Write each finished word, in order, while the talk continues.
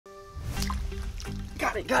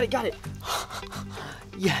Got it.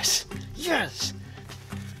 Yes.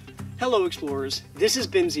 Hello explorers, this is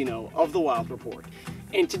Benzino of the Wild Report,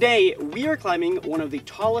 and today we are climbing one of the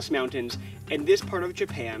tallest mountains in this part of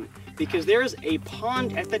Japan because there's a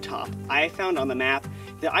pond at the top I found on the map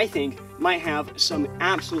that I think might have some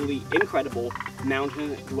absolutely incredible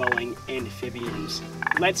mountain-dwelling amphibians.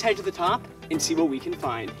 Let's head to the top and see what we can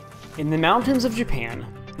find. In the mountains of Japan,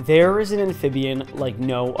 there is an amphibian like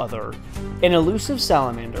no other, an elusive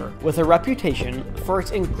salamander with a reputation for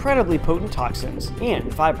its incredibly potent toxins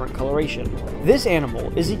and vibrant coloration. This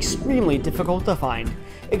animal is extremely difficult to find,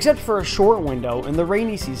 except for a short window in the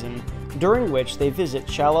rainy season, during which they visit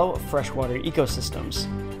shallow freshwater ecosystems,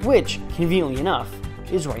 which, conveniently enough,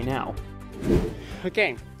 is right now.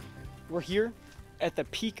 Okay, we're here at the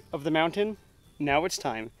peak of the mountain. Now it's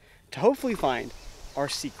time to hopefully find our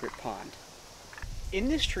secret pond. In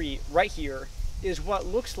this tree right here is what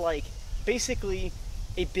looks like basically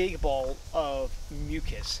a big ball of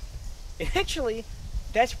mucus. And actually,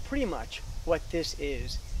 that's pretty much what this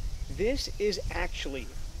is. This is actually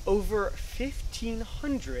over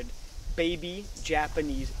 1,500 baby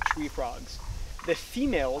Japanese tree frogs. The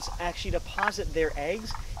females actually deposit their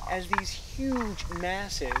eggs as these huge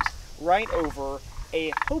masses right over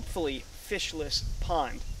a hopefully fishless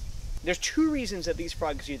pond. There's two reasons that these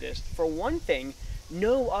frogs do this. For one thing,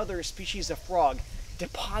 no other species of frog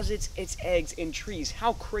deposits its eggs in trees.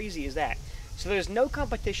 How crazy is that? So there's no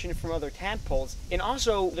competition from other tadpoles, and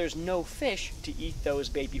also there's no fish to eat those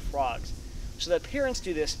baby frogs. So the parents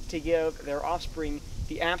do this to give their offspring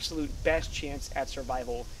the absolute best chance at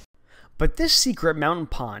survival. But this secret mountain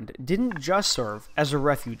pond didn't just serve as a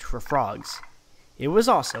refuge for frogs. It was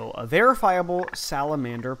also a verifiable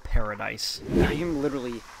salamander paradise. I am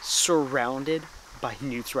literally surrounded by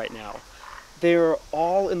newts right now. They're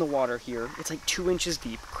all in the water here. It's like 2 inches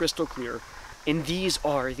deep, crystal clear. And these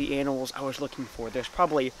are the animals I was looking for. There's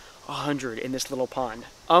probably 100 in this little pond.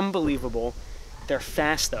 Unbelievable. They're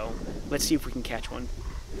fast though. Let's see if we can catch one.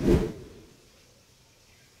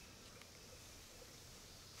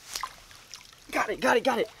 Got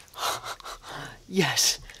it.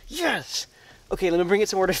 Yes. Okay, let me bring it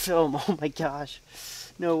somewhere to film. Oh my gosh.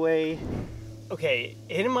 No way. Okay,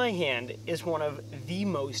 in my hand is one of the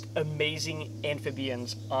most amazing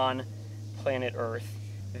amphibians on planet Earth.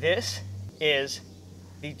 This is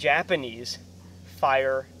the Japanese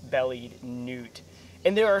fire-bellied newt.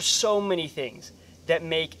 And there are so many things that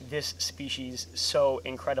make this species so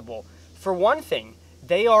incredible. For one thing,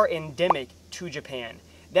 they are endemic to Japan.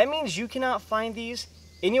 That means you cannot find these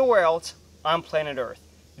anywhere else on planet Earth.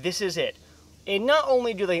 This is it. And not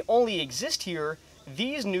only do they only exist here,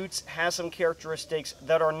 these newts have some characteristics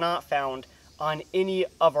that are not found on any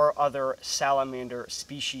of our other salamander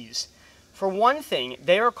species. For one thing,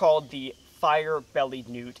 they are called the fire-bellied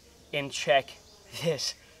newt, and check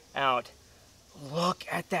this out. Look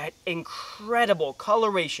at that incredible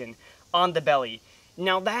coloration on the belly.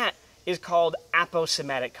 Now that is called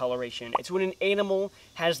aposematic coloration. It's when an animal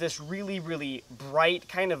has this really bright,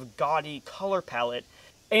 kind of gaudy color palette.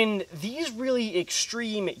 And these really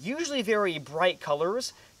extreme, usually very bright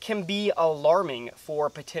colors can be alarming for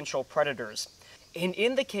potential predators. And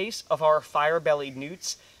in the case of our fire-bellied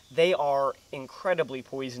newts, they are incredibly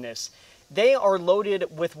poisonous. They are loaded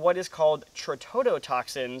with what is called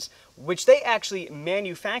toxins, which they actually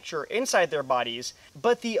manufacture inside their bodies,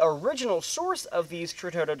 but the original source of these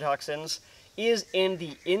toxins is in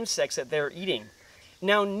the insects that they're eating.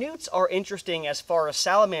 Now, newts are interesting as far as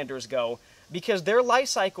salamanders go, because their life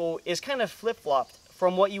cycle is kind of flip-flopped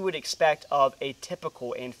from what you would expect of a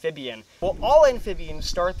typical amphibian. Well, all amphibians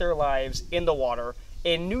start their lives in the water,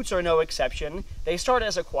 and newts are no exception. They start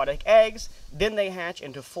as aquatic eggs, then they hatch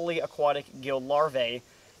into fully aquatic gill larvae,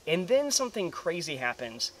 and then something crazy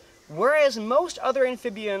happens. Whereas most other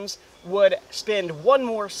amphibians would spend one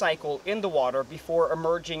more cycle in the water before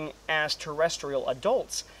emerging as terrestrial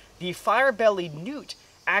adults, the fire-bellied newt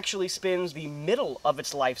actually spends the middle of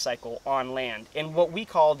its life cycle on land in what we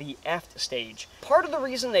call the F stage. Part of the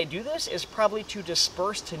reason they do this is probably to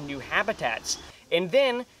disperse to new habitats, and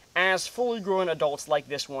then as fully grown adults like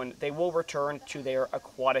this one, they will return to their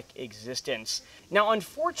aquatic existence. Now,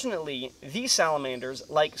 unfortunately, these salamanders,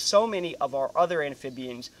 like so many of our other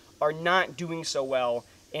amphibians, are not doing so well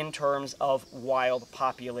in terms of wild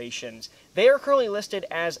populations. They are currently listed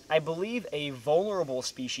as, I believe, a vulnerable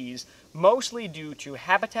species, mostly due to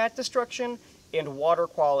habitat destruction and water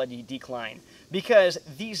quality decline, because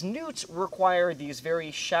these newts require these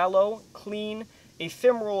very shallow, clean,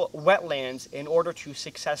 ephemeral wetlands in order to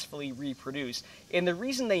successfully reproduce. And the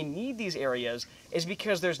reason they need these areas is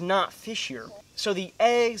because there's not fish here. So the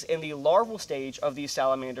eggs and the larval stage of these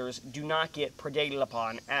salamanders do not get predated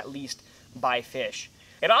upon, at least by fish.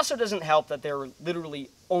 It also doesn't help that they're literally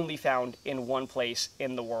only found in one place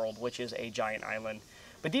in the world, which is a giant island.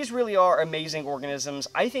 But these really are amazing organisms.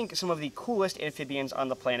 I think some of the coolest amphibians on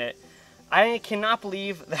the planet. I cannot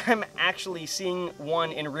believe that I'm actually seeing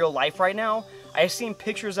one in real life right now. I've seen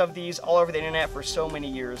pictures of these all over the internet for so many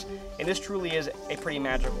years, and this truly is a pretty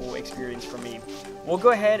magical experience for me. We'll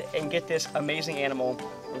go ahead and get this amazing animal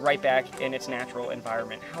right back in its natural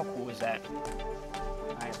environment. How cool is that?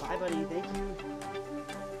 All right, bye buddy, thank you.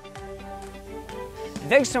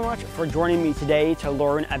 Thanks so much for joining me today to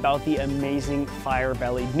learn about the amazing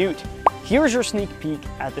fire-bellied newt. Here's your sneak peek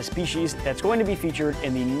at the species that's going to be featured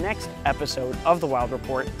in the next episode of The Wild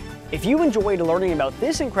Report. If you enjoyed learning about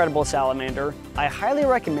this incredible salamander, I highly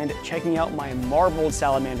recommend checking out my marbled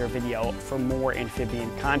salamander video for more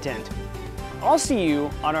amphibian content. I'll see you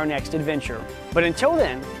on our next adventure, but until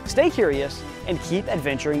then, stay curious and keep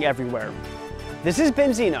adventuring everywhere. This is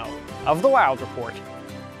Benzino of The Wild Report,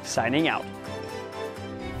 signing out.